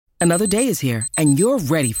Another day is here, and you're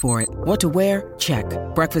ready for it. What to wear? Check.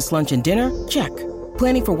 Breakfast, lunch, and dinner? Check.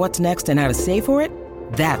 Planning for what's next and how to save for it?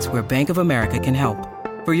 That's where Bank of America can help.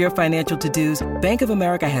 For your financial to-dos, Bank of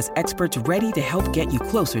America has experts ready to help get you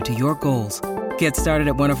closer to your goals. Get started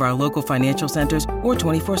at one of our local financial centers or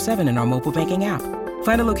 24/7 in our mobile banking app.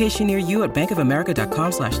 Find a location near you at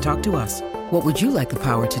bankofamerica.com/talktous. What would you like the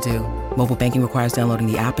power to do? Mobile banking requires downloading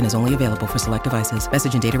the app and is only available for select devices.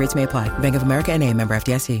 Message and data rates may apply. Bank of America N.A., member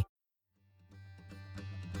FDIC.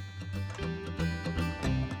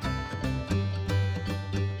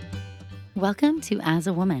 Welcome to As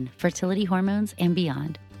a Woman, Fertility Hormones and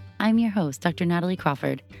Beyond. I'm your host, Dr. Natalie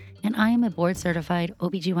Crawford, and I am a board-certified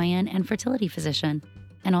OBGYN and fertility physician,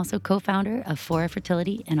 and also co-founder of Fora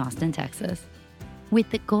Fertility in Austin, Texas. With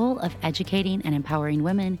the goal of educating and empowering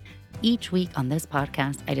women, each week on this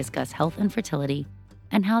podcast, I discuss health and fertility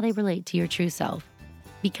and how they relate to your true self.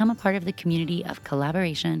 Become a part of the community of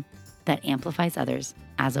collaboration that amplifies others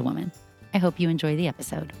as a woman. I hope you enjoy the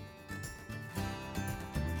episode.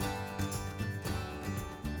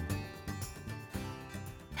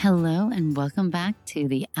 Hello, and welcome back to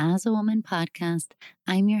the As a Woman podcast.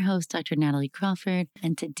 I'm your host, Dr. Natalie Crawford,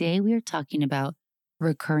 and today we are talking about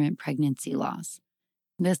recurrent pregnancy loss.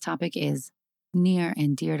 This topic is near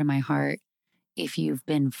and dear to my heart. If you've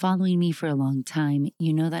been following me for a long time,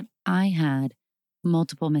 you know that I had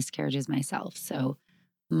multiple miscarriages myself. So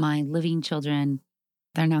my living children,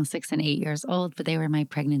 they're now 6 and 8 years old, but they were my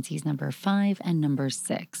pregnancies number 5 and number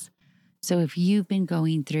 6. So if you've been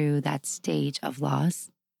going through that stage of loss,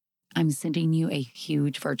 I'm sending you a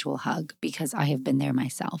huge virtual hug because I have been there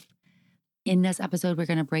myself. In this episode, we're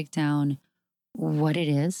going to break down what it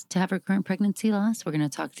is to have recurrent pregnancy loss. We're going to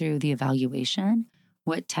talk through the evaluation,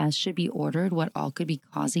 what tests should be ordered, what all could be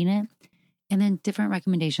causing it, and then different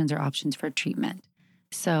recommendations or options for treatment.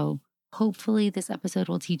 So hopefully this episode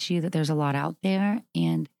will teach you that there's a lot out there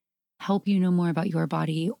and help you know more about your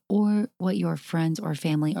body or what your friends or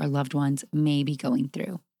family or loved ones may be going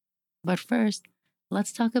through. But first,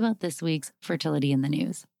 let's talk about this week's fertility in the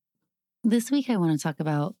news. This week, I want to talk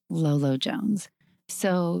about Lolo Jones.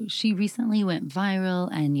 So she recently went viral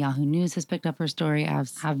and Yahoo News has picked up her story,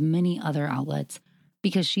 as have many other outlets,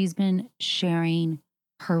 because she's been sharing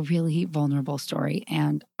her really vulnerable story.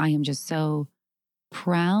 And I am just so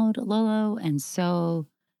proud, Lolo, and so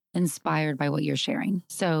inspired by what you're sharing.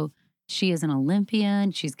 So she is an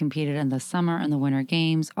Olympian. She's competed in the summer and the winter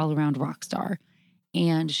games, all around rock star.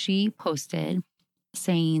 And she posted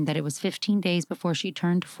saying that it was 15 days before she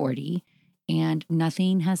turned 40 and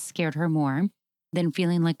nothing has scared her more than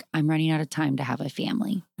feeling like I'm running out of time to have a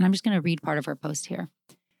family. And I'm just going to read part of her post here.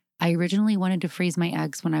 I originally wanted to freeze my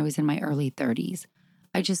eggs when I was in my early 30s.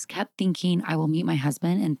 I just kept thinking I will meet my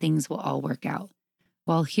husband and things will all work out.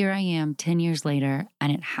 Well, here I am 10 years later and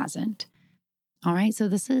it hasn't. All right, so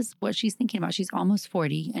this is what she's thinking about. She's almost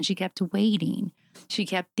 40 and she kept waiting. She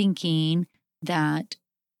kept thinking that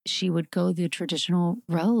she would go the traditional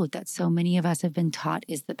road that so many of us have been taught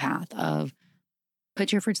is the path of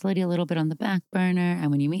put your fertility a little bit on the back burner, and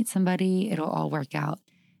when you meet somebody, it'll all work out.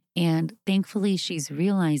 And thankfully, she's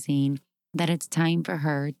realizing that it's time for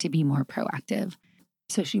her to be more proactive.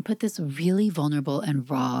 So she put this really vulnerable and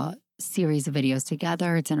raw series of videos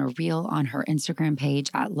together. It's in a reel on her Instagram page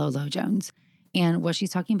at Lolo Jones. And what she's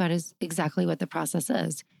talking about is exactly what the process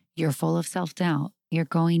is. You're full of self-doubt. You're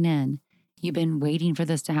going in. You've been waiting for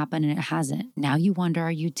this to happen and it hasn't. Now you wonder,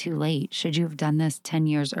 are you too late? Should you have done this 10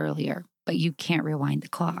 years earlier? But you can't rewind the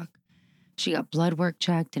clock. She got blood work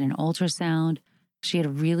checked and an ultrasound. She had a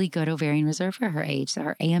really good ovarian reserve for her age. So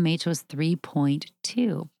her AMH was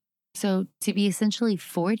 3.2. So to be essentially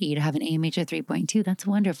 40 to have an AMH of 3.2, that's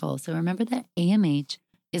wonderful. So remember that AMH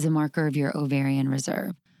is a marker of your ovarian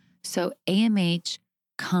reserve. So AMH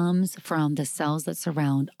comes from the cells that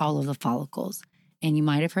surround all of the follicles. And you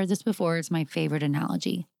might have heard this before. It's my favorite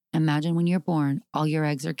analogy. Imagine when you're born, all your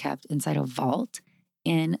eggs are kept inside a vault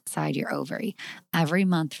inside your ovary. Every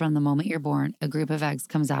month from the moment you're born, a group of eggs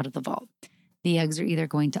comes out of the vault. The eggs are either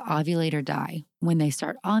going to ovulate or die. When they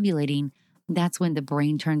start ovulating, that's when the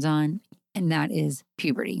brain turns on, and that is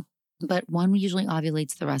puberty. But one usually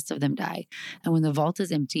ovulates, the rest of them die. And when the vault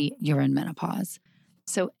is empty, you're in menopause.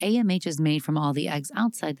 So AMH is made from all the eggs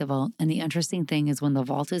outside the vault. And the interesting thing is when the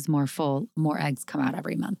vault is more full, more eggs come out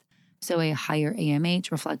every month. So a higher AMH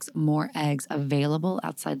reflects more eggs available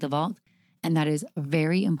outside the vault. And that is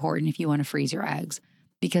very important if you want to freeze your eggs,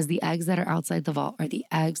 because the eggs that are outside the vault are the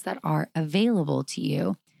eggs that are available to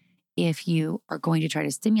you if you are going to try to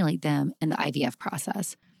stimulate them in the IVF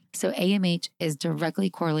process. So AMH is directly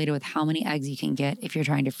correlated with how many eggs you can get if you're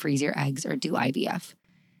trying to freeze your eggs or do IVF.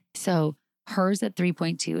 So Hers at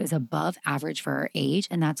 3.2 is above average for her age,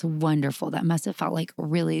 and that's wonderful. That must have felt like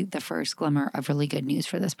really the first glimmer of really good news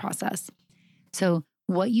for this process. So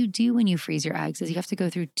what you do when you freeze your eggs is you have to go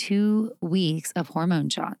through 2 weeks of hormone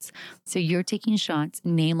shots. So you're taking shots,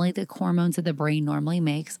 namely the hormones that the brain normally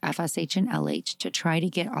makes, FSH and LH, to try to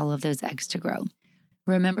get all of those eggs to grow.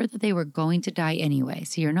 Remember that they were going to die anyway,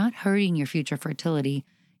 so you're not hurting your future fertility.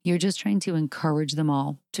 You're just trying to encourage them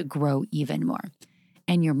all to grow even more.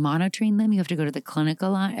 And you're monitoring them. You have to go to the clinic a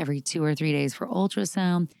lot every 2 or 3 days for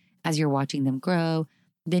ultrasound as you're watching them grow.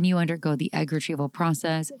 Then you undergo the egg retrieval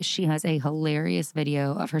process. She has a hilarious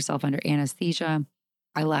video of herself under anesthesia.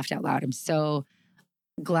 I laughed out loud. I'm so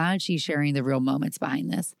glad she's sharing the real moments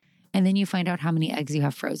behind this. And then you find out how many eggs you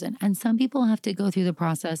have frozen. And some people have to go through the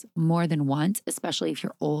process more than once, especially if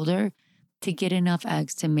you're older, to get enough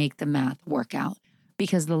eggs to make the math work out.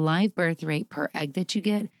 Because the live birth rate per egg that you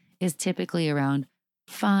get is typically around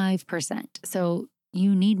 5%. So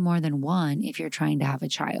you need more than one if you're trying to have a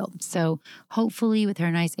child. So hopefully with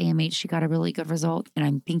her nice AMH, she got a really good result. And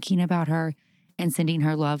I'm thinking about her and sending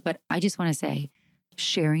her love. But I just want to say,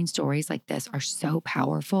 sharing stories like this are so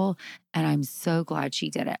powerful. And I'm so glad she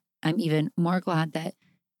did it. I'm even more glad that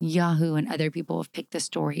Yahoo and other people have picked the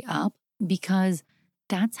story up, because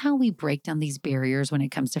that's how we break down these barriers when it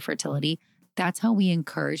comes to fertility. That's how we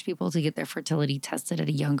encourage people to get their fertility tested at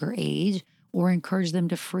a younger age, or encourage them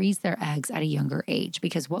to freeze their eggs at a younger age.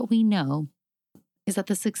 Because what we know is that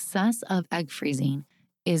the success of egg freezing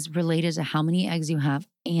is related to how many eggs you have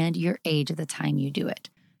and your age at the time you do it.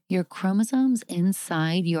 Your chromosomes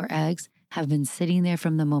inside your eggs have been sitting there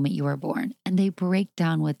from the moment you were born, and they break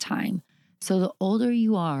down with time. So the older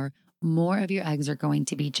you are, more of your eggs are going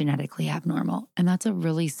to be genetically abnormal. And that's a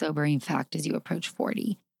really sobering fact as you approach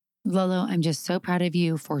 40. Lolo, I'm just so proud of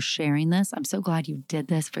you for sharing this. I'm so glad you did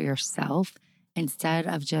this for yourself instead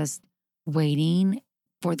of just waiting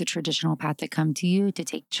for the traditional path to come to you. To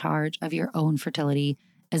take charge of your own fertility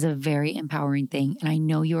is a very empowering thing. And I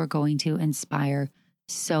know you are going to inspire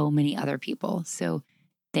so many other people. So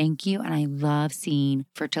thank you. And I love seeing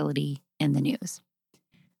fertility in the news.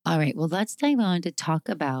 All right, well, let's dive on to talk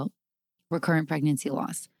about recurrent pregnancy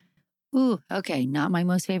loss. Ooh, okay, not my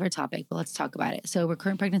most favorite topic, but let's talk about it. So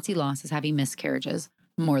recurrent pregnancy loss is having miscarriages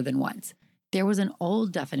more than once. There was an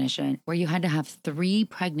old definition where you had to have 3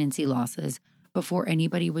 pregnancy losses before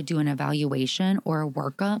anybody would do an evaluation or a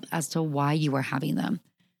workup as to why you were having them.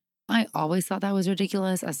 I always thought that was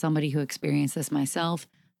ridiculous as somebody who experienced this myself,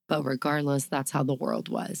 but regardless, that's how the world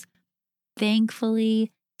was.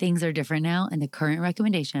 Thankfully, things are different now, and the current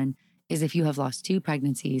recommendation is if you have lost 2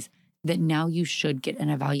 pregnancies, that now you should get an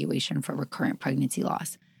evaluation for recurrent pregnancy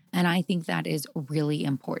loss. And I think that is really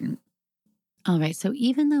important. All right, so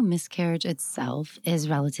even though miscarriage itself is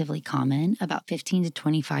relatively common, about 15 to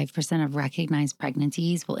 25% of recognized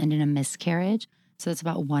pregnancies will end in a miscarriage. So that's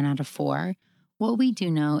about 1 out of 4. What we do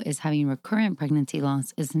know is having recurrent pregnancy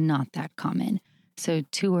loss is not that common. So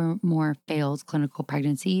 2 or more failed clinical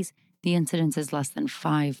pregnancies, the incidence is less than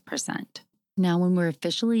 5%. Now, when we're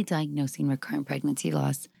officially diagnosing recurrent pregnancy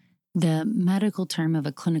loss, the medical term of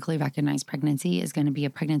a clinically recognized pregnancy is going to be a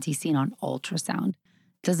pregnancy seen on ultrasound.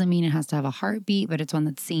 Doesn't mean it has to have a heartbeat, but it's one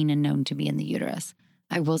that's seen and known to be in the uterus.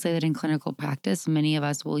 I will say that in clinical practice, many of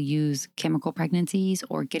us will use chemical pregnancies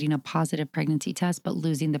or getting a positive pregnancy test, but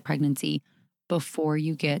losing the pregnancy before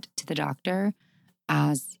you get to the doctor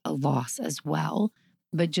as a loss as well.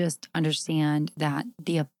 But just understand that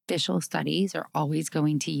the official studies are always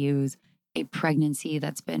going to use a pregnancy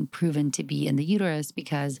that's been proven to be in the uterus,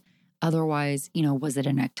 because otherwise, was it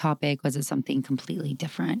an ectopic? Was it something completely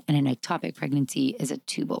different? And an ectopic pregnancy is a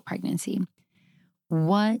tubal pregnancy.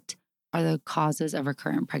 What are the causes of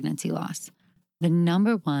recurrent pregnancy loss? The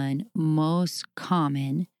number one most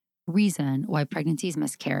common reason why pregnancies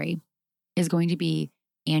miscarry is going to be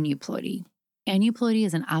aneuploidy. Aneuploidy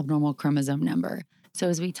is an abnormal chromosome number. So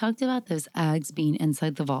as we talked about those eggs being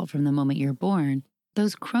inside the vault from the moment you're born,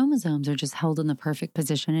 those chromosomes are just held in the perfect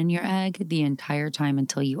position in your egg the entire time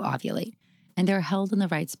until you ovulate. And they're held in the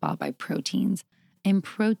right spot by proteins. And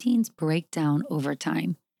proteins break down over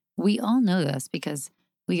time. We all know this because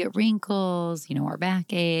we get wrinkles, our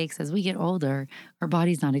back aches. As we get older, our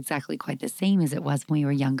body's not exactly quite the same as it was when we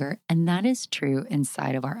were younger. And that is true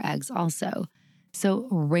inside of our eggs also. So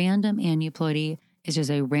random aneuploidy is just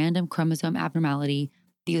a random chromosome abnormality.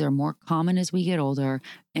 These are more common as we get older,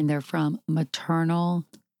 and they're from maternal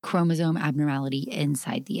chromosome abnormality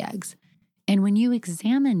inside the eggs. And when you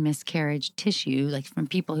examine miscarriage tissue, like from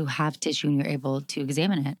people who have tissue and you're able to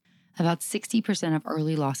examine it, about 60% of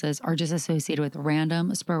early losses are just associated with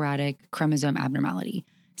random sporadic chromosome abnormality.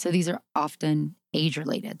 So these are often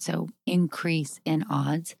age-related, so increase in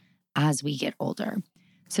odds as we get older.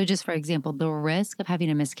 So just for example, the risk of having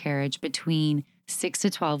a miscarriage between 6 to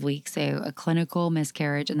 12 weeks, so a clinical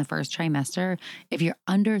miscarriage in the first trimester, if you're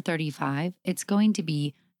under 35, it's going to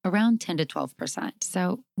be around 10 to 12%.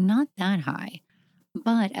 So not that high.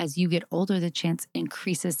 But as you get older, the chance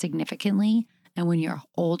increases significantly. And when you're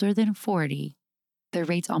older than 40, the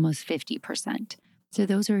rate's almost 50%. So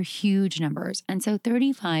those are huge numbers. And so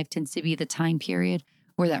 35 tends to be the time period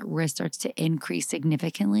where that risk starts to increase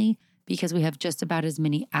significantly because we have just about as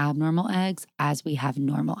many abnormal eggs as we have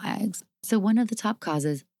normal eggs. So one of the top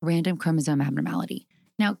causes, random chromosome abnormality.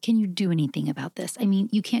 Now, can you do anything about this? I mean,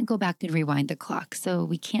 you can't go back and rewind the clock, so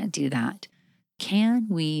we can't do that. Can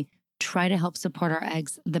we try to help support our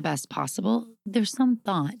eggs the best possible? There's some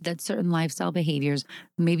thought that certain lifestyle behaviors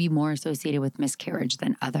may be more associated with miscarriage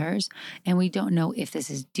than others, and we don't know if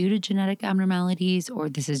this is due to genetic abnormalities or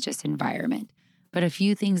this is just environment. But a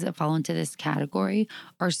few things that fall into this category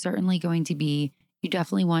are certainly going to be, you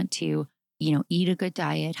definitely want to, eat a good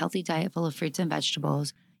diet, healthy diet full of fruits and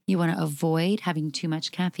vegetables. You want to avoid having too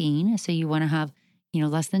much caffeine. So you want to have,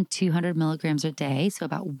 less than 200 milligrams a day. So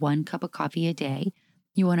about 1 cup of coffee a day.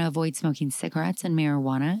 You want to avoid smoking cigarettes and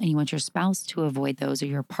marijuana, and you want your spouse to avoid those or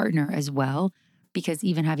your partner as well, because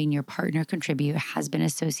even having your partner contribute has been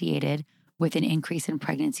associated with an increase in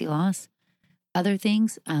pregnancy loss. Other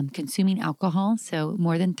things, consuming alcohol, so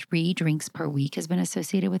more than 3 drinks per week has been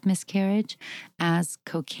associated with miscarriage, as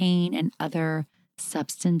cocaine and other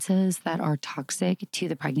substances that are toxic to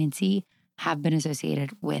the pregnancy have been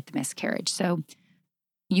associated with miscarriage. So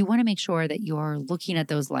you want to make sure that you're looking at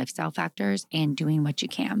those lifestyle factors and doing what you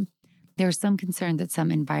can. There's some concern that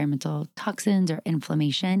some environmental toxins or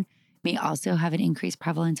inflammation may also have an increased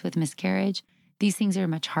prevalence with miscarriage. These things are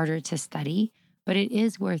much harder to study, but it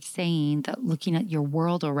is worth saying that looking at your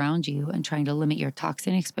world around you and trying to limit your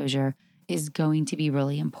toxin exposure is going to be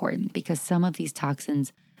really important because some of these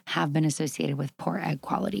toxins have been associated with poor egg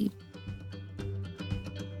quality.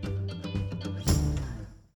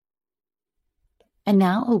 And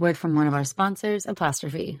now a word from one of our sponsors,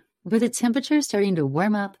 Apostrophe. With the temperature starting to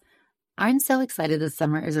warm up, I'm so excited the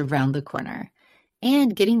summer is around the corner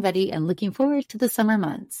and getting ready and looking forward to the summer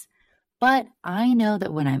months. But I know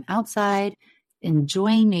that when I'm outside,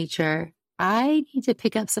 enjoying nature, I need to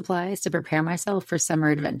pick up supplies to prepare myself for summer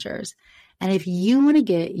adventures. And if you want to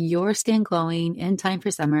get your skin glowing in time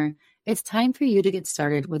for summer, it's time for you to get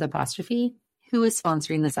started with Apostrophe, who is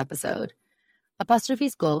sponsoring this episode.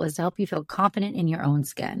 Apostrophe's goal is to help you feel confident in your own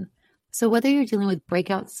skin. So whether you're dealing with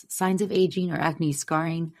breakouts, signs of aging, or acne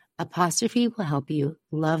scarring, Apostrophe will help you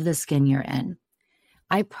love the skin you're in.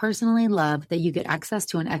 I personally love that you get access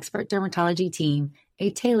to an expert dermatology team, a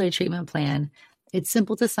tailored treatment plan. It's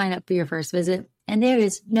simple to sign up for your first visit, and there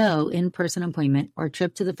is no in-person appointment or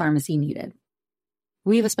trip to the pharmacy needed.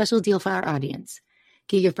 We have a special deal for our audience.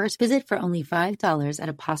 Get your first visit for only $5 at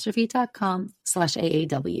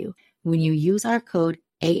apostrophe.com/AAW when you use our code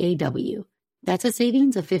AAW. That's a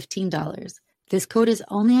savings of $15. This code is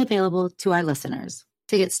only available to our listeners.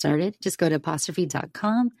 To get started, just go to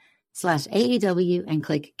apostrophe.com/AAW and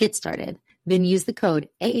click Get Started. Then use the code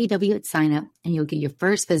AAW at sign up and you'll get your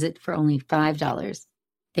first visit for only $5.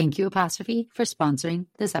 Thank you, Apostrophe, for sponsoring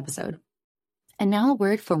this episode. And now a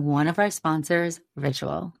word from one of our sponsors,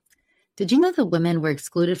 Ritual. Did you know that women were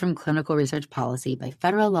excluded from clinical research policy by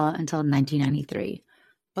federal law until 1993?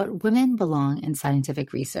 But women belong in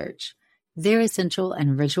scientific research. They're essential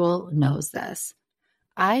and Ritual knows this.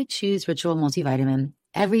 I choose Ritual multivitamin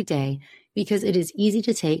every day because it is easy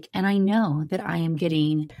to take and I know that I am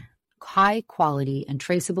getting high quality and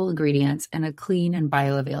traceable ingredients in a clean and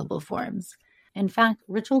bioavailable forms. In fact,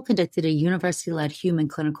 Ritual conducted a university-led human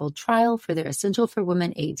clinical trial for their Essential for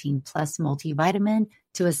Women 18 Plus multivitamin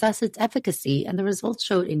to assess its efficacy, and the results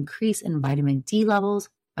showed increase in vitamin D levels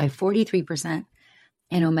by 43%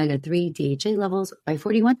 and omega-3 DHA levels by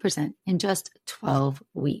 41% in just 12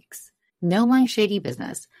 weeks. No my shady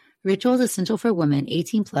business. Ritual's Essential for Women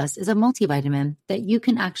 18 Plus is a multivitamin that you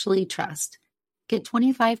can actually trust. Get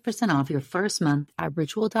 25% off your first month at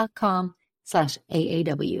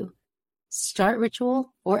ritual.com/AAW. Start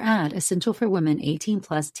Ritual or add Essential for Women 18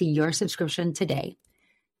 Plus to your subscription today.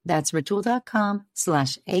 That's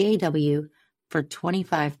ritual.com/AAW for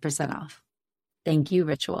 25% off. Thank you,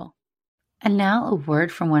 Ritual. And now a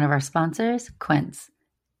word from one of our sponsors, Quince.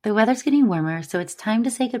 The weather's getting warmer, so it's time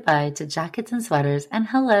to say goodbye to jackets and sweaters and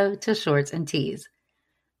hello to shorts and tees.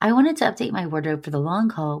 I wanted to update my wardrobe for the long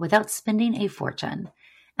haul without spending a fortune,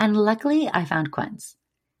 and luckily I found Quince.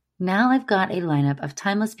 Now I've got a lineup of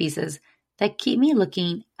timeless pieces that keep me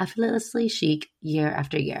looking effortlessly chic year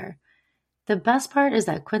after year. The best part is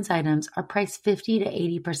that Quince items are priced 50 to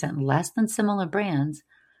 80% less than similar brands,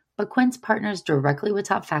 but Quince partners directly with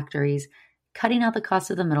top factories, cutting out the cost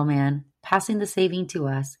of the middleman, passing the saving to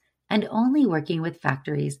us, and only working with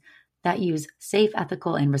factories that use safe,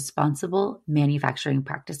 ethical, and responsible manufacturing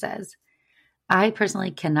practices. I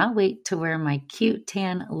personally cannot wait to wear my cute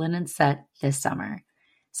tan linen set this summer.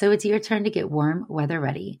 So it's your turn to get warm weather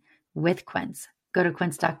ready with Quince. Go to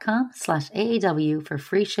quince.com/AAW for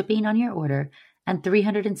free shipping on your order and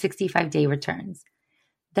 365-day returns.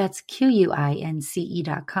 That's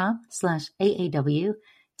QUINCE.com/AAW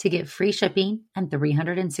to get free shipping and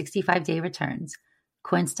 365-day returns.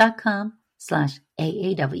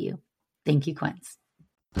 Quince.com/AAW. Thank you, Quince.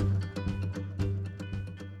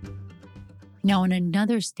 Now, on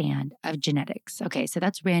another stand of genetics, okay, so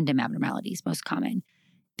that's random abnormalities, most common.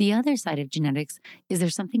 The other side of genetics is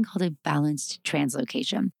there's something called a balanced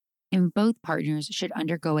translocation, and both partners should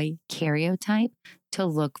undergo a karyotype to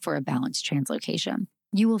look for a balanced translocation.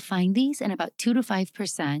 You will find these in about 2 to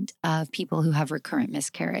 5% of people who have recurrent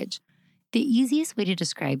miscarriage. The easiest way to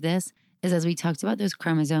describe this is, as we talked about those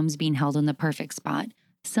chromosomes being held in the perfect spot,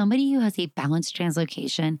 somebody who has a balanced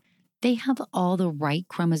translocation, they have all the right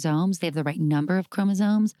chromosomes, they have the right number of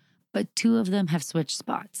chromosomes, but 2 of them have switched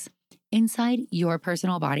spots. Inside your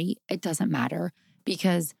personal body, it doesn't matter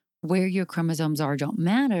because where your chromosomes are don't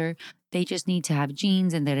matter. They just need to have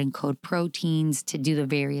genes and that encode proteins to do the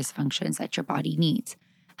various functions that your body needs.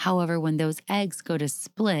 However, when those eggs go to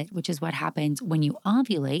split, which is what happens when you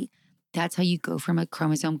ovulate, that's how you go from a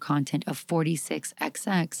chromosome content of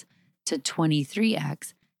 46XX to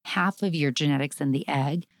 23X, half of your genetics in the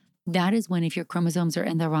egg. That is when, if your chromosomes are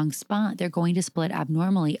in the wrong spot, they're going to split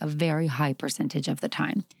abnormally a very high percentage of the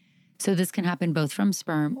time. So this can happen both from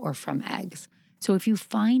sperm or from eggs. So if you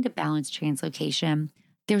find a balanced translocation,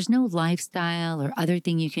 there's no lifestyle or other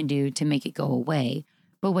thing you can do to make it go away.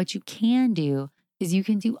 But what you can do is you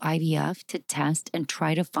can do IVF to test and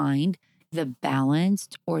try to find the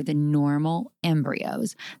balanced or the normal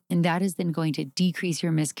embryos. And that is then going to decrease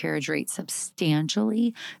your miscarriage rate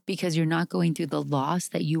substantially because you're not going through the loss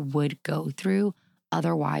that you would go through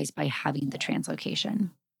otherwise by having the translocation.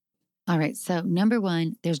 All right, so number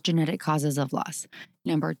 1, there's genetic causes of loss.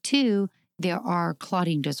 Number 2, there are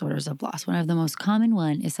clotting disorders of loss. One of the most common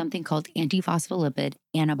one is something called antiphospholipid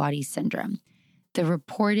antibody syndrome. The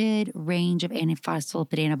reported range of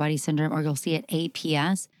antiphospholipid antibody syndrome, or you'll see it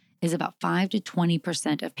APS, is about 5 to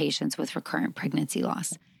 20% of patients with recurrent pregnancy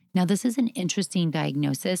loss. Now, this is an interesting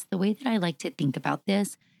diagnosis. The way that I like to think about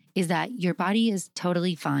this is that your body is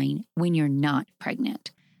totally fine when you're not pregnant.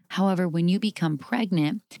 However, when you become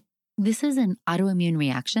pregnant, this is an autoimmune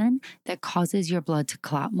reaction that causes your blood to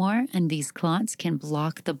clot more, and these clots can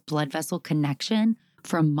block the blood vessel connection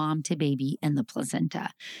from mom to baby in the placenta.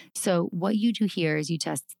 So what you do here is you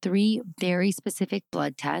test 3 very specific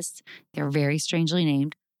blood tests. They're very strangely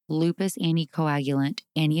named: lupus anticoagulant,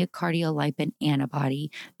 anticardiolipin antibody,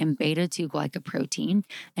 and beta-2 glycoprotein.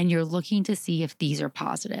 And you're looking to see if these are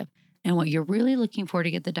positive. And what you're really looking for to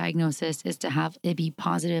get the diagnosis is to have it be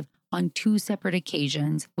positive on 2 separate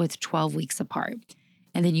occasions with 12 weeks apart.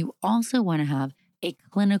 And then you also want to have a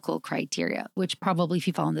clinical criteria, which probably, if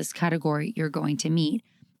you fall in this category, you're going to meet.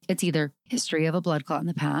 It's either history of a blood clot in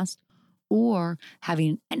the past or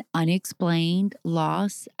having an unexplained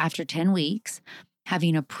loss after 10 weeks,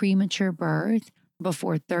 having a premature birth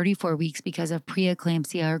before 34 weeks because of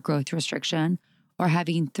preeclampsia or growth restriction, or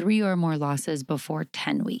having 3 or more losses before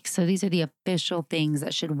 10 weeks. So these are the official things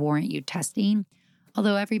that should warrant you testing.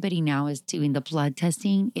 Although everybody now is doing the blood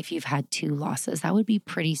testing if you've had 2 losses. That would be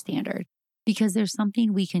pretty standard because there's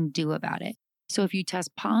something we can do about it. So if you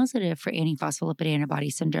test positive for antiphospholipid antibody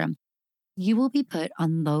syndrome, you will be put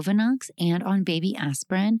on Lovenox and on baby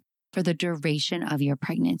aspirin for the duration of your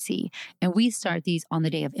pregnancy. And we start these on the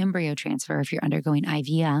day of embryo transfer if you're undergoing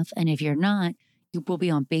IVF. And if you're not, you will be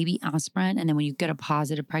on baby aspirin. And then when you get a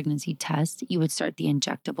positive pregnancy test, you would start the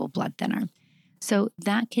injectable blood thinner. So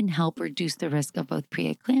that can help reduce the risk of both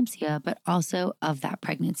preeclampsia, but also of that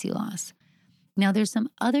pregnancy loss. Now, there's some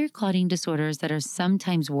other clotting disorders that are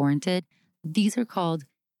sometimes warranted. These are called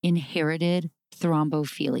inherited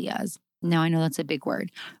thrombophilias. Now, I know that's a big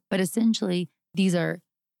word, but essentially these are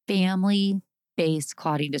family-based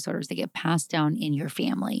clotting disorders. They get passed down in your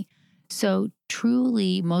family. So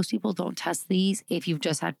truly, most people don't test these if you've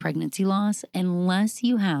just had pregnancy loss, unless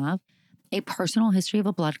you have a personal history of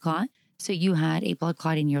a blood clot. So you had a blood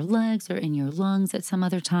clot in your legs or in your lungs at some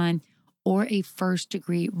other time, or a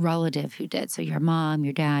first-degree relative who did. So your mom,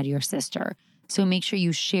 your dad, your sister. So make sure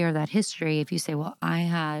you share that history. If you say, well, I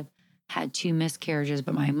have had 2 miscarriages,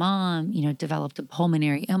 but my mom, developed a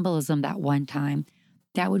pulmonary embolism that one time,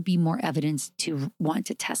 that would be more evidence to want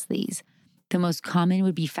to test these. The most common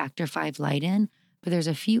would be factor V Leiden, but there's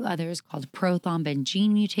a few others called prothrombin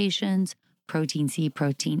gene mutations, protein C,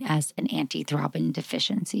 protein S, and antithrombin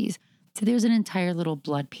deficiencies. So there's an entire little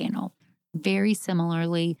blood panel. Very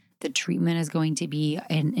similarly, the treatment is going to be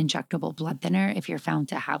an injectable blood thinner if you're found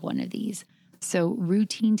to have one of these. So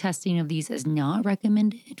routine testing of these is not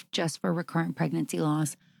recommended just for recurrent pregnancy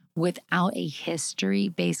loss without a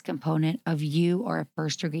history-based component of you or a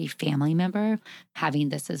first-degree family member having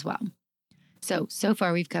this as well. So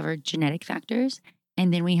far we've covered genetic factors,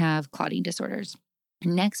 and then we have clotting disorders.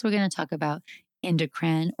 Next, we're going to talk about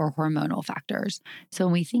endocrine or hormonal factors. So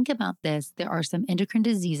when we think about this, there are some endocrine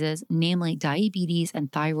diseases, namely diabetes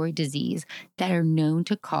and thyroid disease, that are known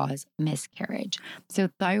to cause miscarriage. So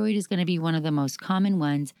thyroid is going to be one of the most common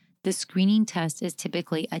ones. The screening test is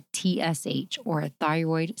typically a TSH, or a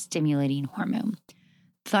thyroid stimulating hormone.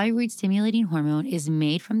 Thyroid stimulating hormone is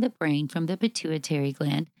made from the brain, from the pituitary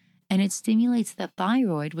gland, and it stimulates the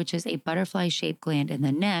thyroid, which is a butterfly-shaped gland in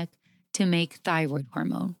the neck, to make thyroid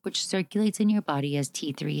hormone, which circulates in your body as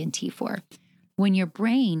T3 and T4. When your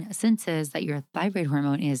brain senses that your thyroid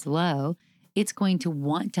hormone is low, it's going to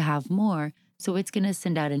want to have more, so it's going to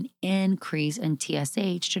send out an increase in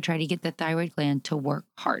TSH to try to get the thyroid gland to work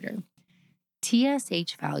harder.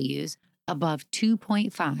 TSH values above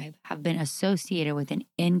 2.5 have been associated with an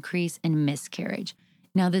increase in miscarriage.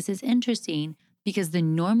 Now, this is interesting because the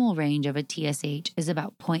normal range of a TSH is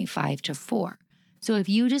about 0.5 to 4. So if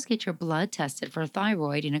you just get your blood tested for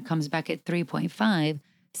thyroid and it comes back at 3.5,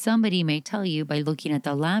 somebody may tell you by looking at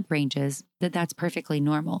the lab ranges that that's perfectly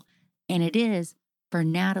normal. And it is for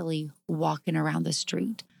Natalie walking around the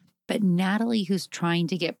street. But Natalie who's trying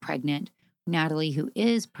to get pregnant, Natalie who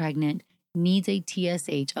is pregnant, needs a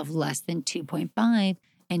TSH of less than 2.5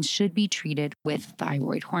 and should be treated with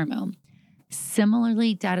thyroid hormone.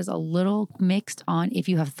 Similarly, data is a little mixed on if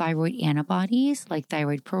you have thyroid antibodies like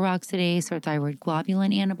thyroid peroxidase or thyroid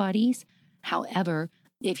globulin antibodies. However,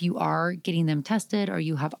 if you are getting them tested or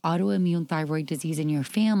you have autoimmune thyroid disease in your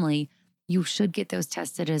family, you should get those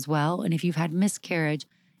tested as well. And if you've had miscarriage,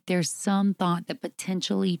 there's some thought that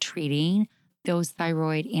potentially treating those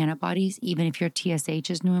thyroid antibodies, even if your TSH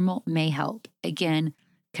is normal, may help. Again,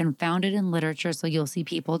 confounded in literature, so you'll see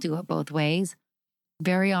people do it both ways.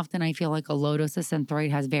 Very often, I feel like a low dose of Synthroid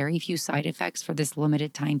has very few side effects for this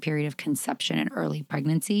limited time period of conception and early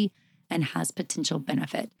pregnancy and has potential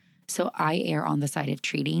benefit. So I err on the side of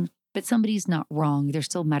treating, but somebody's not wrong. They're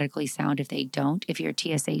still medically sound if they don't, if your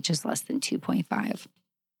TSH is less than 2.5.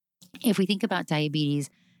 If we think about diabetes,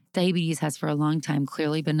 diabetes has for a long time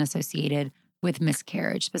clearly been associated with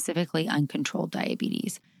miscarriage, specifically uncontrolled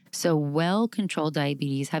diabetes. So well-controlled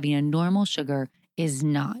diabetes, having a normal sugar, is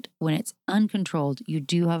not. When it's uncontrolled, you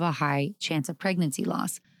do have a high chance of pregnancy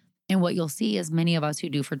loss. And what you'll see is many of us who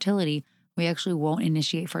do fertility, we actually won't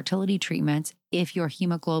initiate fertility treatments if your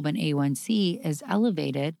hemoglobin A1C is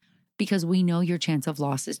elevated because we know your chance of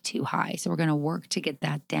loss is too high. So we're going to work to get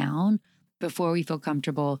that down before we feel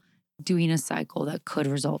comfortable doing a cycle that could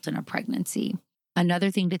result in a pregnancy.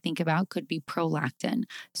 Another thing to think about could be prolactin.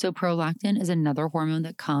 So prolactin is another hormone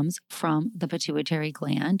that comes from the pituitary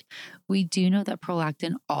gland. We do know that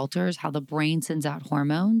prolactin alters how the brain sends out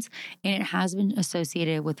hormones, and it has been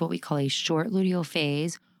associated with what we call a short luteal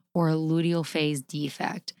phase or a luteal phase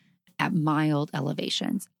defect at mild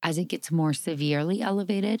elevations. As it gets more severely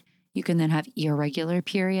elevated, you can then have irregular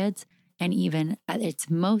periods, and even at its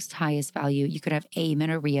most highest value, you could have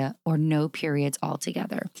amenorrhea or no periods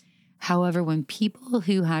altogether. However, when people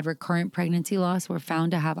who had recurrent pregnancy loss were found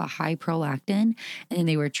to have a high prolactin and then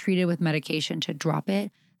they were treated with medication to drop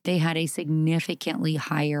it, they had a significantly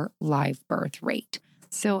higher live birth rate.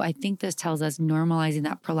 So I think this tells us normalizing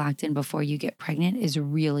that prolactin before you get pregnant is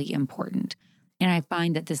really important. And I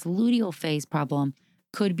find that this luteal phase problem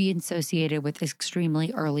could be associated with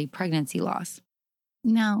extremely early pregnancy loss.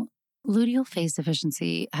 Now, luteal phase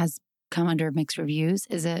deficiency has come under mixed reviews.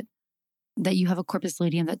 Is it that you have a corpus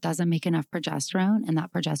luteum that doesn't make enough progesterone and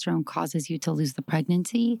that progesterone causes you to lose the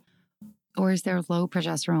pregnancy? Or is there low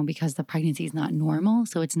progesterone because the pregnancy is not normal,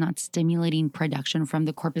 so it's not stimulating production from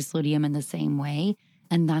the corpus luteum in the same way?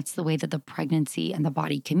 And that's the way that the pregnancy and the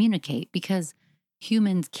body communicate, because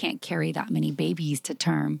humans can't carry that many babies to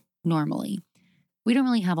term normally. We don't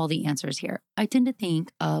really have all the answers here. I tend to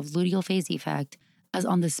think of luteal phase defect as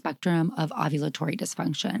on the spectrum of ovulatory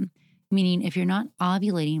dysfunction. Meaning, if you're not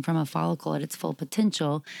ovulating from a follicle at its full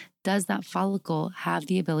potential, does that follicle have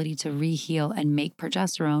the ability to reheal and make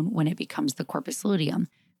progesterone when it becomes the corpus luteum?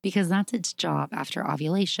 Because that's its job after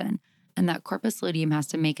ovulation. and that corpus luteum has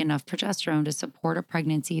to make enough progesterone to support a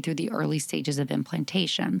pregnancy through the early stages of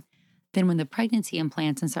implantation. Then when the pregnancy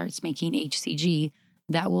implants and starts making HCG,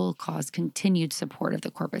 that will cause continued support of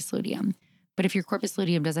the corpus luteum. But if your corpus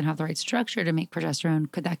luteum doesn't have the right structure to make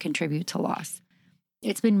progesterone, could that contribute to loss?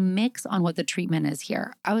 It's been mixed on what the treatment is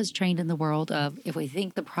here. I was trained in the world of, if we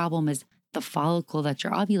think the problem is the follicle that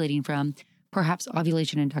you're ovulating from, perhaps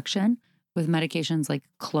ovulation induction with medications like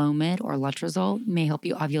Clomid or Letrozole may help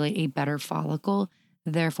you ovulate a better follicle.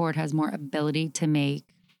 Therefore, it has more ability to make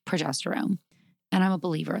progesterone. And I'm a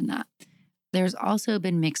believer in that. There's also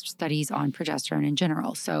been mixed studies on progesterone in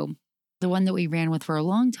general. So the one that we ran with for a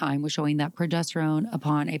long time was showing that progesterone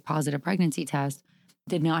upon a positive pregnancy test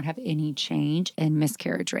did not have any change in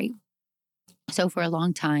miscarriage rate. So for a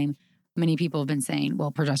long time, many people have been saying,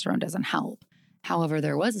 well, progesterone doesn't help. However,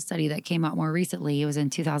 there was a study that came out more recently, it was in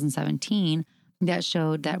 2017, that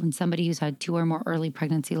showed that when somebody who's had 2 or more early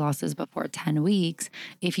pregnancy losses before 10 weeks,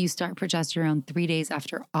 if you start progesterone 3 days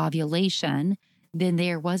after ovulation, then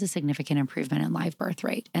there was a significant improvement in live birth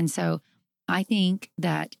rate. And so I think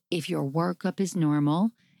that if your workup is normal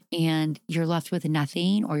and you're left with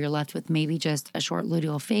nothing, or you're left with maybe just a short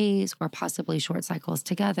luteal phase or possibly short cycles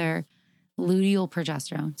together, luteal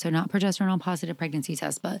progesterone, so not progesterone on positive pregnancy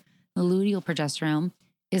tests, but luteal progesterone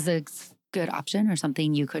is a good option or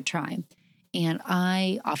something you could try. And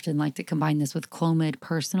I often like to combine this with Clomid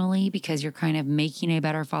personally, because you're kind of making a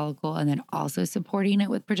better follicle and then also supporting it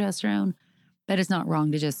with progesterone. But it's not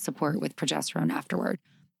wrong to just support with progesterone afterward.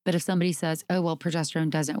 But if somebody says, oh, well, progesterone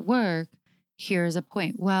doesn't work, here's a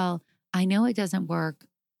point. Well, I know it doesn't work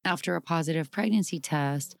after a positive pregnancy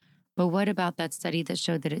test, but what about that study that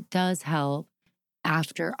showed that it does help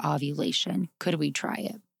after ovulation? Could we try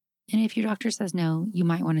it? And if your doctor says no, you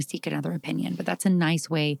might want to seek another opinion. But that's a nice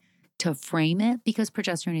way to frame it, because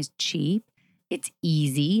progesterone is cheap, it's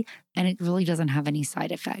easy, and it really doesn't have any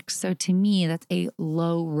side effects. So to me, that's a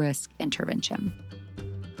low risk intervention.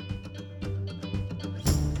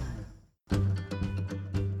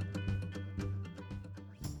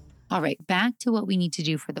 All right, back to what we need to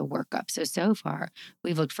do for the workup. So far,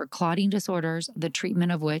 we've looked for clotting disorders, the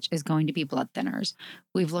treatment of which is going to be blood thinners.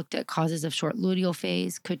 We've looked at causes of short luteal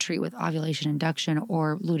phase, could treat with ovulation induction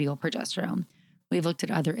or luteal progesterone. We've looked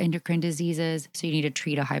at other endocrine diseases, so you need to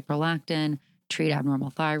treat a hyperlactin, treat abnormal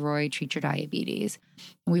thyroid, treat your diabetes.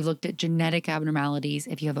 We've looked at genetic abnormalities.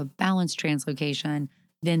 If you have a balanced translocation,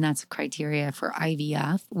 then that's criteria for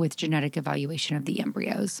IVF with genetic evaluation of the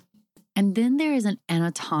embryos. And then there is an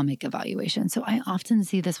anatomic evaluation. So I often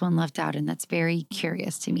see this one left out, and that's very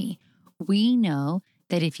curious to me. We know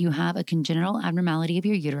that if you have a congenital abnormality of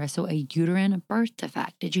your uterus, so a uterine birth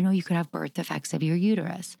defect, did you know you could have birth defects of your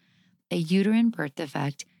uterus? A uterine birth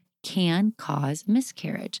defect can cause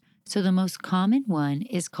miscarriage. So the most common one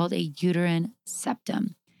is called a uterine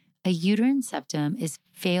septum. A uterine septum is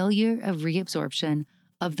failure of reabsorption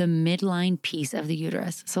of the midline piece of the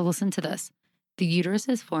uterus. So listen to this. The uterus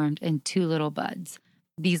is formed in 2 little buds.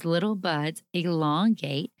 These little buds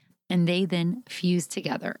elongate and they then fuse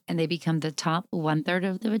together and they become the top 1/3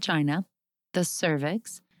 of the vagina, the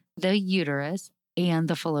cervix, the uterus, and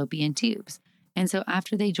the fallopian tubes. And so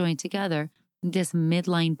after they join together, this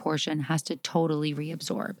midline portion has to totally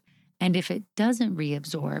reabsorb. And if it doesn't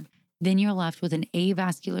reabsorb, then you're left with an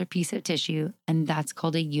avascular piece of tissue, and that's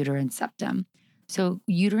called a uterine septum. So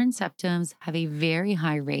uterine septums have a very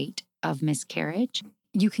high rate of miscarriage.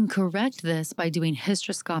 You can correct this by doing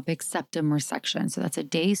hysteroscopic septum resection. So that's a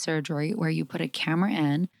day surgery where you put a camera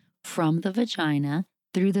in from the vagina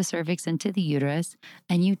through the cervix into the uterus,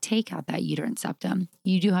 and you take out that uterine septum.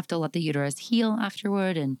 You do have to let the uterus heal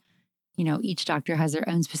afterward, and each doctor has their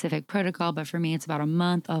own specific protocol, but for me, it's about a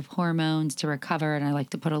month of hormones to recover. And I like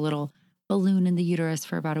to put a little balloon in the uterus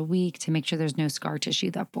for about a week to make sure there's no scar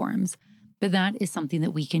tissue that forms. But that is something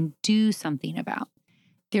that we can do something about.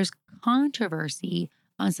 There's controversy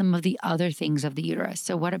on some of the other things of the uterus.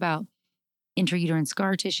 So what about intrauterine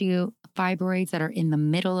scar tissue, fibroids that are in the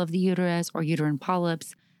middle of the uterus, or uterine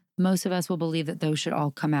polyps? Most of us will believe that those should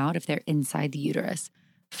all come out if they're inside the uterus.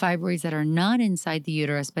 Fibroids that are not inside the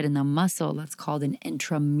uterus, but in the muscle, that's called an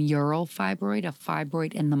intramural fibroid, a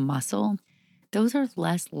fibroid in the muscle. Those are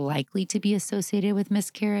less likely to be associated with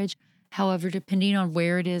miscarriage. However, depending on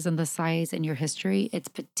where it is and the size and your history, it's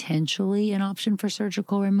potentially an option for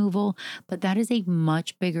surgical removal, but that is a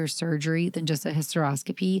much bigger surgery than just a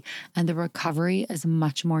hysteroscopy, and the recovery is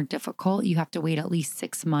much more difficult. You have to wait at least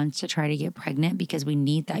 6 months to try to get pregnant because we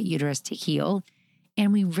need that uterus to heal.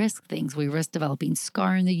 And we risk things. We risk developing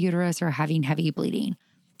scar in the uterus or having heavy bleeding.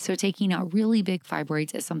 So taking out really big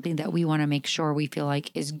fibroids is something that we want to make sure we feel like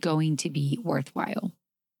is going to be worthwhile.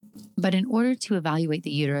 But in order to evaluate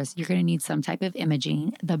the uterus, you're going to need some type of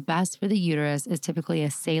imaging. The best for the uterus is typically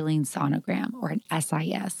a saline sonogram or an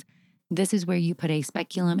SIS. This is where you put a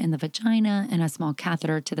speculum in the vagina and a small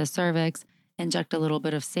catheter to the cervix, inject a little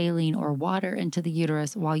bit of saline or water into the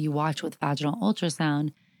uterus while you watch with vaginal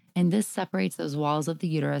ultrasound. And this separates those walls of the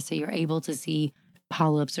uterus so you're able to see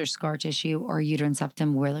polyps or scar tissue or uterine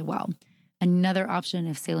septum really well. Another option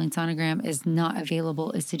if saline sonogram is not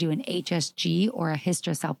available is to do an HSG or a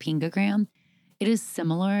hysterosalpingogram. It is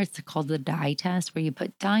similar. It's called the dye test, where you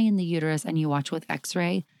put dye in the uterus and you watch with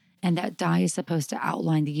x-ray, and that dye is supposed to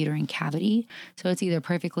outline the uterine cavity. So it's either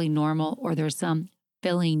perfectly normal or there's some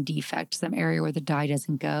filling defect, some area where the dye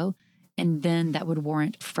doesn't go, and then that would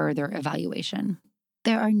warrant further evaluation.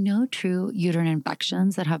 There are no true uterine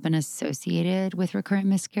infections that have been associated with recurrent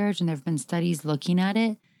miscarriage, and there have been studies looking at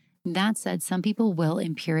it. That said, some people will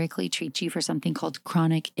empirically treat you for something called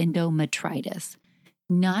chronic endometritis.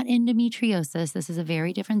 Not endometriosis, this is a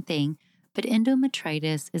very different thing, but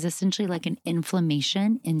endometritis is essentially like an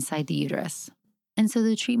inflammation inside the uterus. And so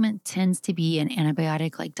the treatment tends to be an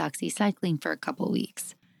antibiotic like doxycycline for a couple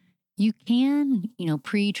weeks. You can,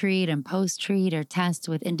 pre-treat and post-treat or test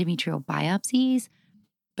with endometrial biopsies,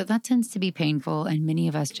 but that tends to be painful, and many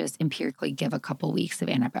of us just empirically give a couple weeks of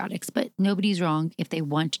antibiotics. But nobody's wrong if they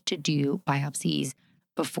want to do biopsies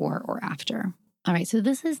before or after. All right, so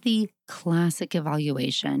this is the classic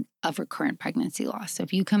evaluation of recurrent pregnancy loss. So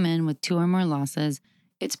if you come in with 2 or more losses,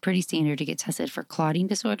 it's pretty standard to get tested for clotting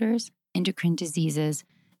disorders, endocrine diseases,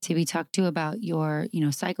 to be talked to about your,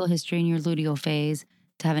 cycle history and your luteal phase,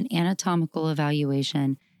 to have an anatomical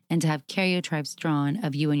evaluation, and to have karyotypes drawn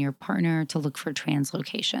of you and your partner to look for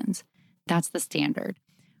translocations. That's the standard.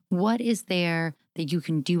 What is there that you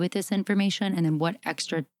can do with this information? And then what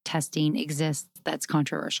extra testing exists that's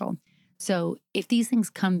controversial? So if these things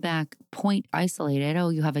come back point isolated,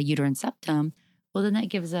 you have a uterine septum, well, then that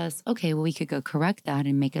gives us, we could go correct that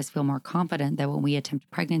and make us feel more confident that when we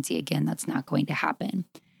attempt pregnancy again, that's not going to happen.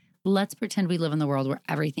 Let's pretend we live in the world where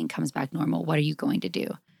everything comes back normal. What are you going to do?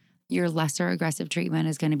 Your lesser aggressive treatment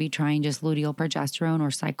is going to be trying just luteal progesterone or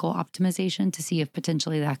cycle optimization to see if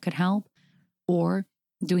potentially that could help, or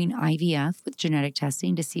doing IVF with genetic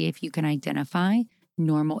testing to see if you can identify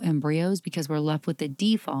normal embryos, because we're left with the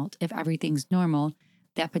default, if everything's normal,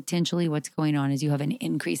 that potentially what's going on is you have an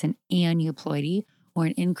increase in aneuploidy or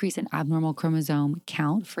an increase in abnormal chromosome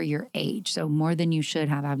count for your age. So more than you should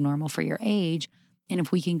have abnormal for your age. And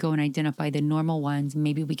if we can go and identify the normal ones,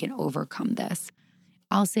 maybe we can overcome this.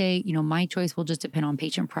 I'll say, my choice will just depend on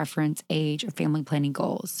patient preference, age, or family planning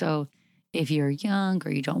goals. So if you're young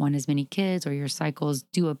or you don't want as many kids or your cycles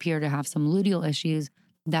do appear to have some luteal issues,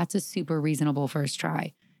 that's a super reasonable first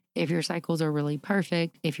try. If your cycles are really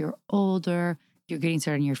perfect, if you're older, you're getting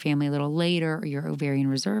started in your family a little later, or your ovarian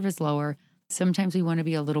reserve is lower, sometimes we want to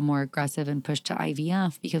be a little more aggressive and push to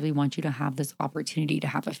IVF because we want you to have this opportunity to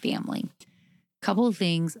have a family. Couple of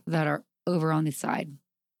things that are over on this side.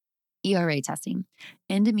 ERA testing,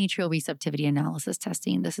 endometrial receptivity analysis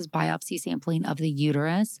testing. This is biopsy sampling of the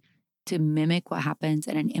uterus to mimic what happens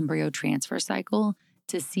in an embryo transfer cycle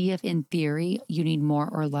to see if, in theory, you need more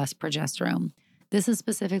or less progesterone. This has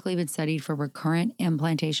specifically been studied for recurrent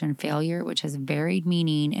implantation failure, which has varied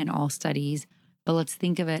meaning in all studies, but let's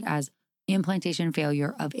think of it as implantation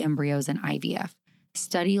failure of embryos in IVF.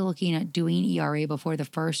 Study looking at doing ERA before the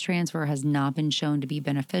first transfer has not been shown to be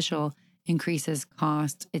beneficial, increases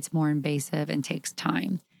cost, it's more invasive, and takes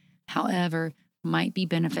time. However, might be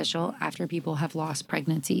beneficial after people have lost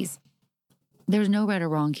pregnancies. There's no right or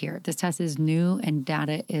wrong here. This test is new and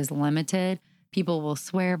data is limited. People will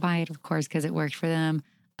swear by it, of course, because it worked for them.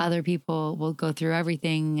 Other people will go through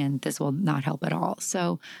everything and this will not help at all.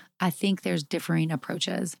 So I think there's differing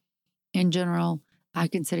approaches. In general, I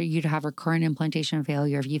consider you to have recurrent implantation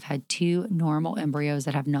failure if you've had 2 normal embryos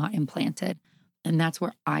that have not implanted. And that's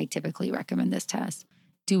where I typically recommend this test.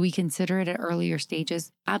 Do we consider it at earlier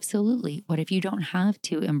stages? Absolutely. What if you don't have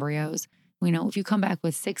 2 embryos? If you come back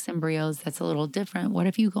with 6 embryos, that's a little different. What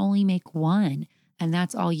if you only make 1 and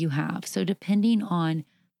that's all you have? So depending on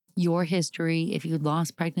your history, if you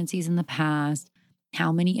lost pregnancies in the past,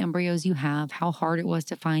 how many embryos you have, how hard it was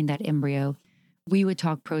to find that embryo, we would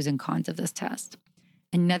talk pros and cons of this test.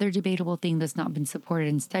 Another debatable thing that's not been supported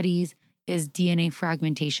in studies is DNA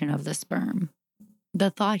fragmentation of the sperm. The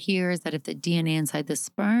thought here is that if the DNA inside the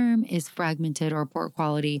sperm is fragmented or poor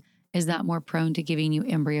quality, is that more prone to giving you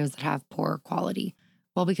embryos that have poor quality?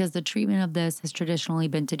 Well, because the treatment of this has traditionally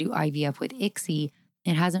been to do IVF with ICSI,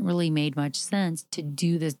 it hasn't really made much sense to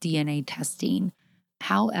do this DNA testing.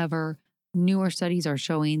 However, newer studies are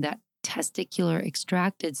showing that testicular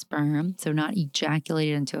extracted sperm, so not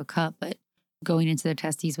ejaculated into a cup, but going into the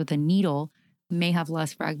testes with a needle, may have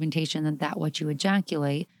less fragmentation than that what you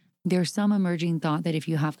ejaculate. There's some emerging thought that if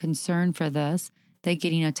you have concern for this, that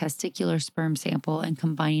getting a testicular sperm sample and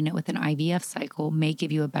combining it with an IVF cycle may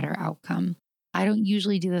give you a better outcome. I don't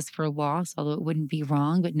usually do this for loss, although it wouldn't be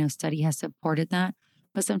wrong, but no study has supported that.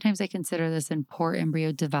 But sometimes I consider this in poor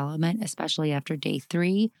embryo development, especially after day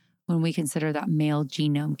 3, when we consider that male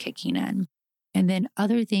genome kicking in. And then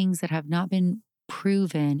other things that have not been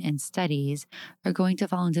proven in studies are going to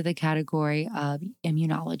fall into the category of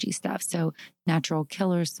immunology stuff. So natural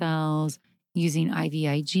killer cells, using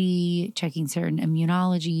IVIG, checking certain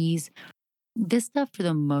immunologies. This stuff, for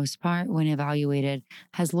the most part, when evaluated,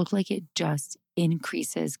 has looked like it just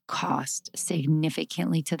increases cost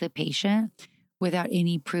significantly to the patient without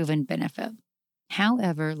any proven benefit.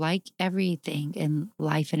 However, like everything in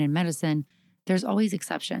life and in medicine, there's always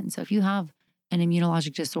exceptions. So if you have an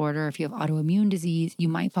immunologic disorder, if you have autoimmune disease, you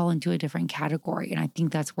might fall into a different category. And I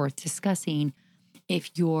think that's worth discussing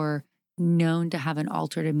if you're known to have an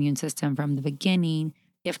altered immune system from the beginning,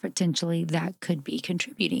 if potentially that could be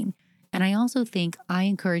contributing. And I also think I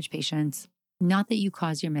encourage patients, not that you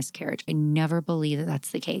cause your miscarriage. I never believe that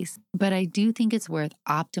that's the case, but I do think it's worth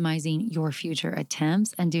optimizing your future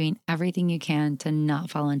attempts and doing everything you can to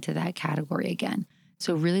not fall into that category again.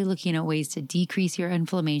 So really looking at ways to decrease your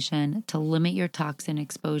inflammation, to limit your toxin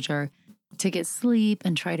exposure, to get sleep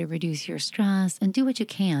and try to reduce your stress, and do what you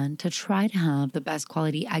can to try to have the best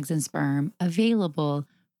quality eggs and sperm available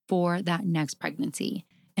for that next pregnancy.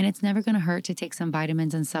 And it's never going to hurt to take some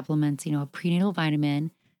vitamins and supplements, a prenatal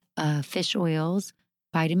vitamin, fish oils,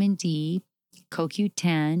 vitamin D,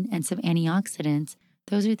 CoQ10, and some antioxidants.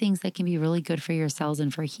 Those are things that can be really good for your cells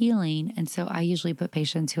and for healing. And so I usually put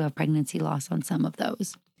patients who have pregnancy loss on some of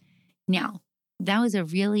those. Now, that was a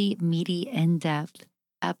really meaty, in-depth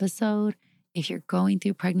episode. If you're going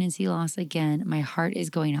through pregnancy loss again, my heart is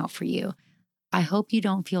going out for you. I hope you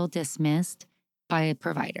don't feel dismissed by a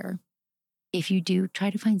provider. If you do, try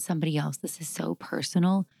to find somebody else. This is so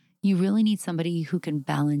personal. You really need somebody who can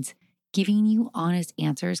balance giving you honest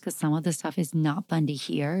answers, because some of the stuff is not fun to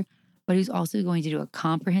hear, but who's also going to do a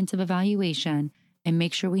comprehensive evaluation and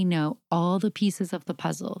make sure we know all the pieces of the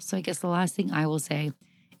puzzle. So I guess the last thing I will say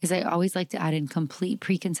is I always like to add in complete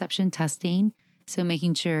preconception testing. So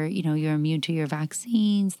making sure, you're immune to your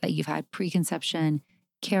vaccines, that you've had preconception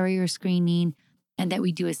carrier screening, and that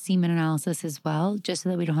we do a semen analysis as well, just so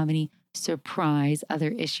that we don't have any surprise other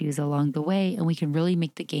issues along the way. And we can really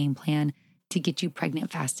make the game plan to get you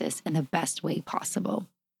pregnant fastest in the best way possible.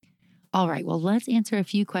 All right, well, let's answer a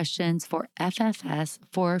few questions for FFS,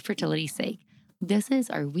 for fertility's sake. This is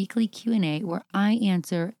our weekly Q&A where I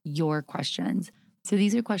answer your questions. So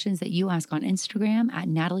these are questions that you ask on Instagram at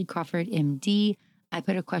Natalie Crawford MD. I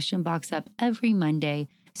put a question box up every Monday,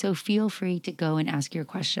 so feel free to go and ask your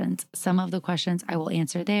questions. Some of the questions I will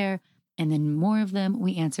answer there, and then more of them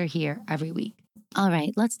we answer here every week. All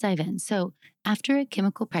right, let's dive in. So after a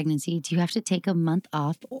chemical pregnancy, do you have to take a month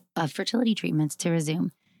off of fertility treatments to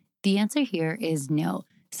resume? The answer here is no.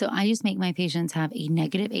 So I just make my patients have a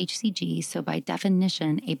negative HCG. So by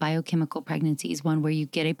definition, a biochemical pregnancy is one where you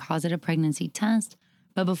get a positive pregnancy test,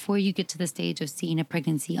 but before you get to the stage of seeing a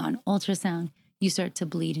pregnancy on ultrasound, you start to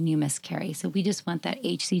bleed and you miscarry. So we just want that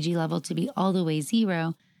HCG level to be all the way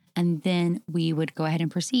 0, and then we would go ahead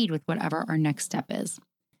and proceed with whatever our next step is.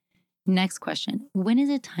 Next question, when is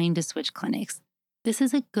it time to switch clinics? This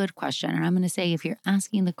is a good question, and I'm going to say if you're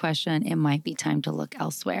asking the question, it might be time to look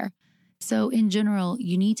elsewhere. So in general,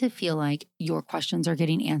 you need to feel like your questions are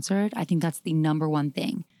getting answered. I think that's the number one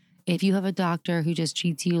thing. If you have a doctor who just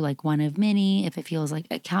treats you like one of many, if it feels like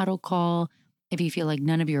a cattle call, if you feel like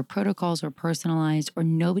none of your protocols are personalized, or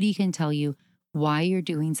nobody can tell you why you're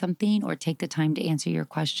doing something or take the time to answer your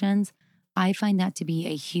questions, I find that to be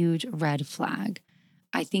a huge red flag.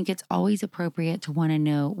 I think it's always appropriate to want to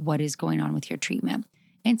know what is going on with your treatment.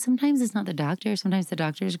 And sometimes it's not the doctor. Sometimes the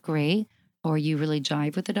doctor is great, or you really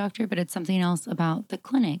jive with the doctor, but it's something else about the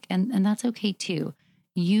clinic. And that's okay too.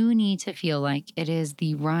 You need to feel like it is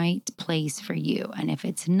the right place for you. And if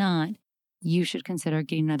it's not, you should consider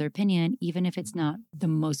getting another opinion, even if it's not the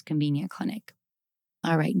most convenient clinic.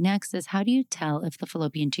 All right, next is, how do you tell if the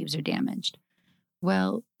fallopian tubes are damaged?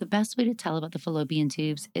 Well, the best way to tell about the fallopian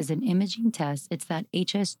tubes is an imaging test. It's that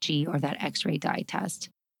HSG, or that X-ray dye test.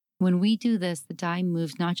 When we do this, the dye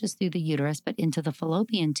moves not just through the uterus, but into the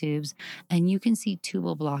fallopian tubes, and you can see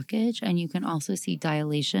tubal blockage, and you can also see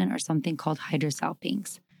dilation, or something called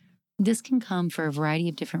hydrosalpinx. This can come for a variety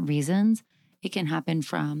of different reasons. It can happen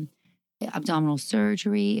from abdominal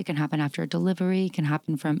surgery. It can happen after a delivery. It can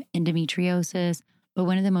happen from endometriosis. But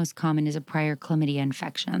one of the most common is a prior chlamydia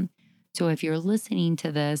infection. So if you're listening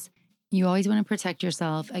to this, you always want to protect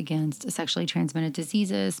yourself against sexually transmitted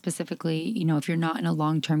diseases, specifically, if you're not in a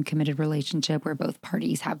long-term committed relationship where both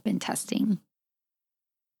parties have been testing.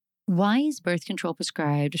 Why is birth control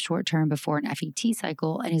prescribed short-term before an FET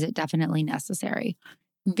cycle, and is it definitely necessary?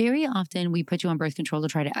 Very often we put you on birth control to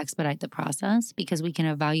try to expedite the process because we can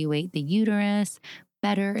evaluate the uterus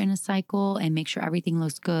better in a cycle and make sure everything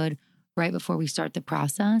looks good right before we start the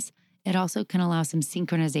process. It also can allow some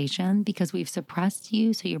synchronization because we've suppressed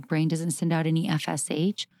you so your brain doesn't send out any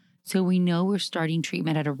FSH. So we know we're starting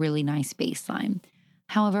treatment at a really nice baseline.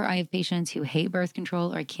 However, I have patients who hate birth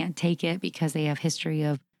control or can't take it because they have history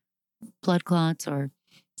of blood clots or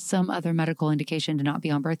some other medical indication to not be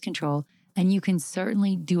on birth control. And you can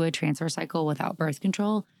certainly do a transfer cycle without birth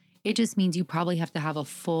control. It just means you probably have to have a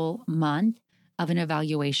full month of an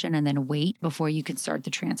evaluation and then wait before you can start the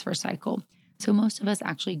transfer cycle. So most of us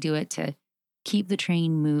actually do it to keep the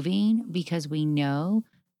train moving because we know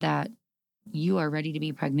that you are ready to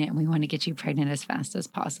be pregnant and we want to get you pregnant as fast as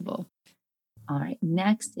possible. All right,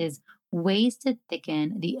 next is ways to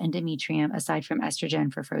thicken the endometrium aside from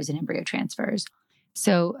estrogen for frozen embryo transfers.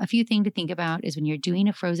 So a few things to think about is when you're doing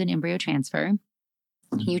a frozen embryo transfer,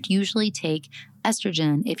 you'd usually take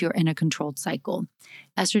estrogen if you're in a controlled cycle.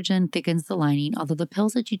 Estrogen thickens the lining, although the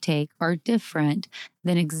pills that you take are different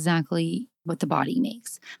than exactly what the body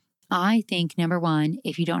makes. I think, number one,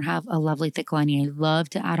 if you don't have a lovely thick lining, I love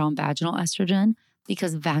to add on vaginal estrogen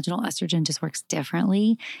because vaginal estrogen just works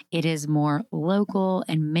differently. It is more local,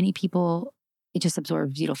 and many people, it just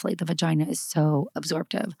absorbs beautifully. The vagina is so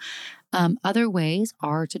absorptive. Other ways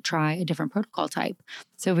are to try a different protocol type.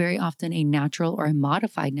 So very often a natural or a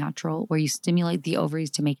modified natural where you stimulate the ovaries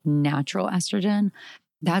to make natural estrogen.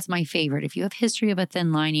 That's my favorite. If you have history of a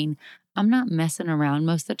thin lining, I'm not messing around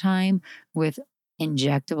most of the time with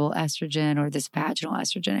injectable estrogen or this vaginal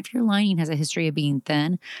estrogen. If your lining has a history of being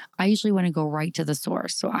thin, I usually want to go right to the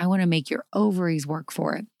source. So I want to make your ovaries work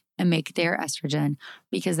for it and make their estrogen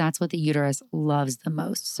because that's what the uterus loves the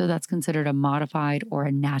most. So that's considered a modified or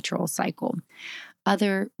a natural cycle.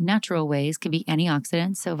 Other natural ways can be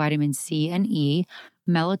antioxidants, so vitamin C and E.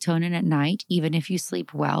 Melatonin at night, even if you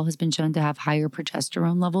sleep well, has been shown to have higher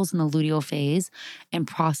progesterone levels in the luteal phase and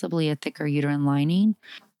possibly a thicker uterine lining.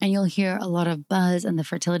 And you'll hear a lot of buzz in the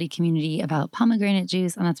fertility community about pomegranate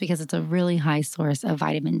juice, and that's because it's a really high source of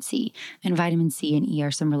vitamin C. And vitamin C and E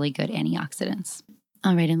are some really good antioxidants.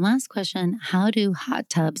 All right, and last question, how do hot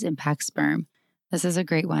tubs impact sperm? This is a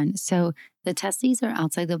great one. So the testes are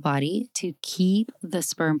outside the body to keep the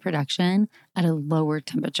sperm production at a lower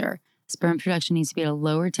temperature. Sperm production needs to be at a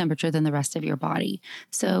lower temperature than the rest of your body.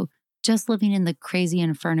 So just living in the crazy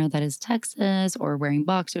inferno that is Texas or wearing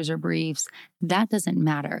boxers or briefs, that doesn't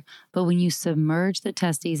matter. But when you submerge the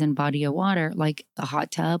testes in body of water, like a hot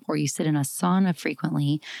tub, or you sit in a sauna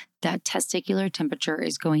frequently, that testicular temperature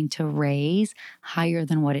is going to raise higher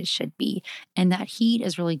than what it should be. And that heat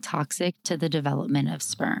is really toxic to the development of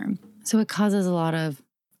sperm. So it causes a lot of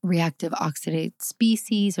reactive oxidate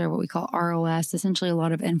species, or what we call ROS, essentially a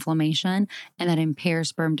lot of inflammation, and that impairs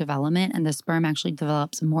sperm development. And the sperm actually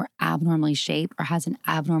develops more abnormally shaped or has an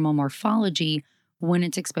abnormal morphology when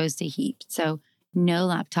it's exposed to heat. So no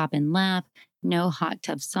laptop in lap, no hot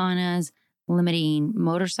tub saunas, limiting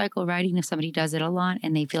motorcycle riding if somebody does it a lot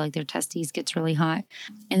and they feel like their testes gets really hot.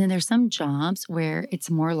 And then there's some jobs where it's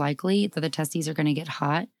more likely that the testes are going to get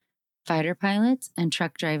hot. Fighter pilots and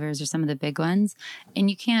truck drivers are some of the big ones. And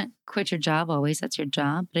you can't quit your job always. That's your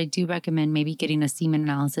job. But I do recommend maybe getting a semen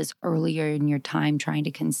analysis earlier in your time trying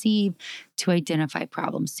to conceive to identify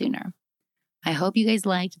problems sooner. I hope you guys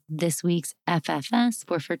liked this week's FFS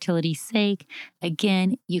for fertility's sake.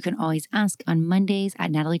 Again, you can always ask on Mondays at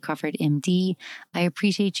Natalie Crawford, MD. I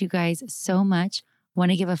appreciate you guys so much. Want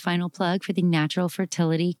to give a final plug for the natural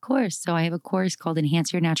fertility course. So I have a course called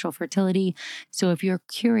Enhance Your Natural Fertility. So if you're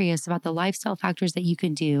curious about the lifestyle factors that you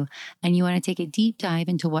can do and you want to take a deep dive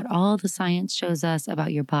into what all the science shows us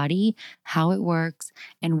about your body, how it works,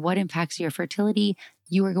 and what impacts your fertility,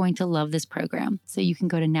 you are going to love this program. So you can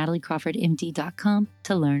go to nataliecrawfordmd.com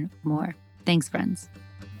to learn more. Thanks, friends.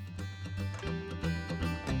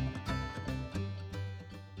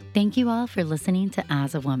 Thank you all for listening to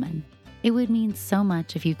As a Woman. It would mean so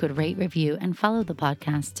much if you could rate, review, and follow the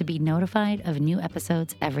podcast to be notified of new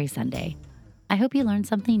episodes every Sunday. I hope you learned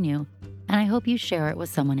something new, and I hope you share it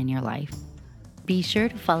with someone in your life. Be sure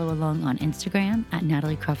to follow along on Instagram at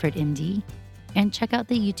Natalie Crawford MD, and check out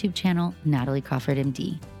the YouTube channel Natalie Crawford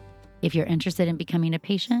MD. If you're interested in becoming a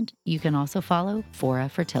patient, you can also follow Fora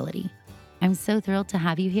Fertility. I'm so thrilled to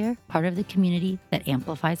have you here, part of the community that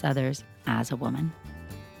amplifies others as a woman.